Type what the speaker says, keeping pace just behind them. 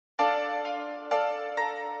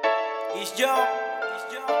It's John.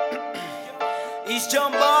 It's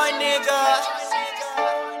John Boy, nigga.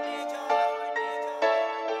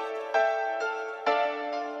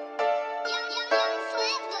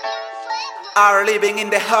 Are living in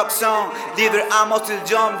the hub zone. Leader Amos till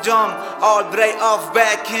jump. All day off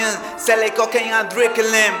backing. Sell cocaine and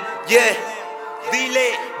drinking them. Yeah.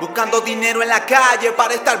 Dile, buscando dinero en la calle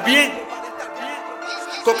para estar bien.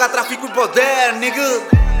 Coca, tráfico y poder, nigga.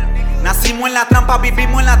 Nacimos en la trampa,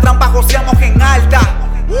 vivimos en la trampa, joseamos en alta.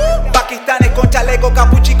 Pakistanes con chaleco,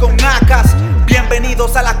 capuchi con AKs.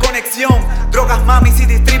 Bienvenidos a la conexión. Drogas, mamis y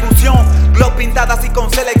distribución. Glow pintadas y con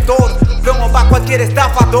selector. Plomo pa' cualquier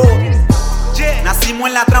estafador. Nacimos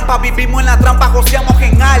en la trampa, vivimos en la trampa, joseamos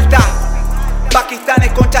en alta.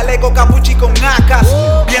 Pakistanes con chaleco, capuchi con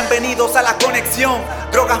AKs. Bienvenidos a la conexión.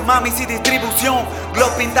 Drogas, mamis y distribución. Glow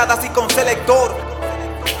pintadas y con selector.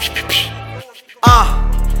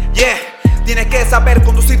 Yeah. Tienes que saber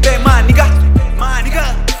conducirte, maniga.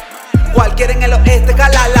 Cualquiera en el oeste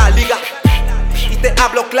jala la liga. Y te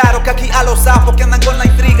hablo claro que aquí a los sapos que andan con la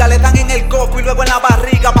intriga le dan en el coco y luego en la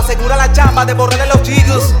barriga pa' asegurar la chamba de borrarle los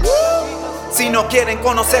chicos. Si no quieren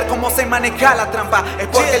conocer cómo se maneja la trampa, es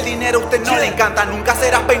porque el dinero a usted no le encanta. Nunca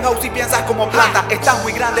serás penthouse si piensas como planta. Estás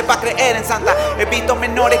muy grande para creer en santa. He visto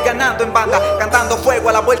menores ganando en banda, cantando fuego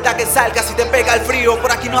a la vuelta que salga. Si te pega el frío,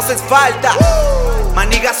 por aquí no haces falta.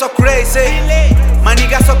 Manigas so crazy,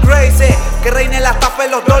 manigas so crazy. Que reine la estafa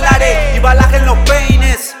en los dólares y balajen los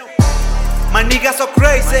peines. Manigas so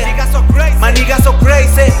crazy, manigas so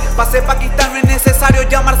crazy. Pa' ser Pakistán no es necesario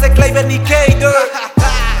llamarse Cleaver ni Cater.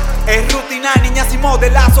 Es rutina, niñas y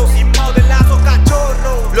modelazos,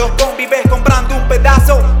 cachorro. Los convives comprando un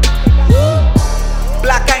pedazo.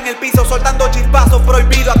 Placa en el piso, soltando chispazos.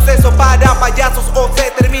 Prohibido acceso para payasos. O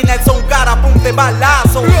se termina el son, cara, apunte,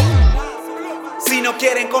 balazo. Si no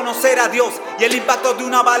quieren conocer a Dios y el impacto de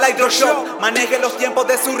una bala hydroshock, maneje los tiempos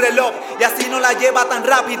de su reloj y así no la lleva tan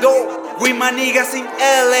rápido. We my niggas in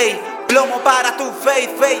LA, plomo para tu faith.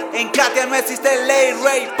 En Katia no existe ley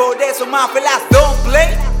rey, por eso más felas don't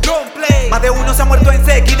play. Más de uno se ha muerto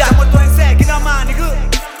enseguida,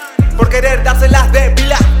 por querer dárselas de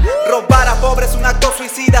pila. Robar a pobres es un acto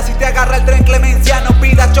suicida. Si te agarra el tren clemencia no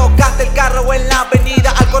pida. Chocaste el carro en la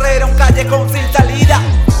avenida al correr a un callejón sin salida.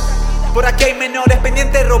 Por aquí hay menores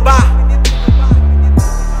pendientes de robar.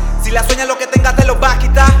 Si la sueñas lo que tengas te lo va a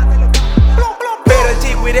quitar. Pero el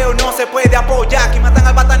chigüireo no se puede apoyar. Que matan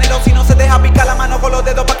al batanero si no se deja picar la mano con los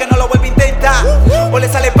dedos pa' que no lo vuelva a intentar. O le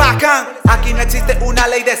sale bacán. Aquí no existe una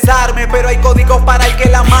ley de desarme, pero hay códigos para el que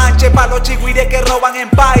la manche. Para los chigüires que roban en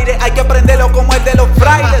paire hay que aprenderlo como el de los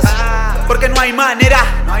frailes. Porque no hay manera,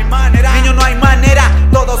 niño, no hay manera.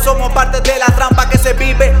 Todos somos parte de la trampa que se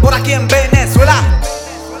vive por aquí en Venezuela.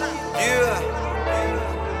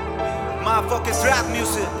 Motherfucking rap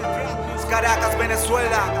music. Caracas,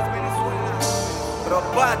 Venezuela. Pro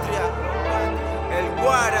Patria. El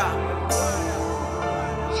Guara.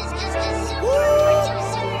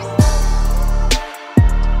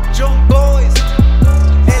 John Boys.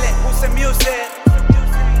 Eleuce music.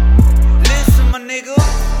 Listen, my nigga.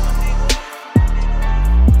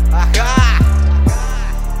 Ajá.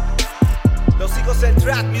 Los hijos del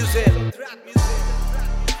trap music.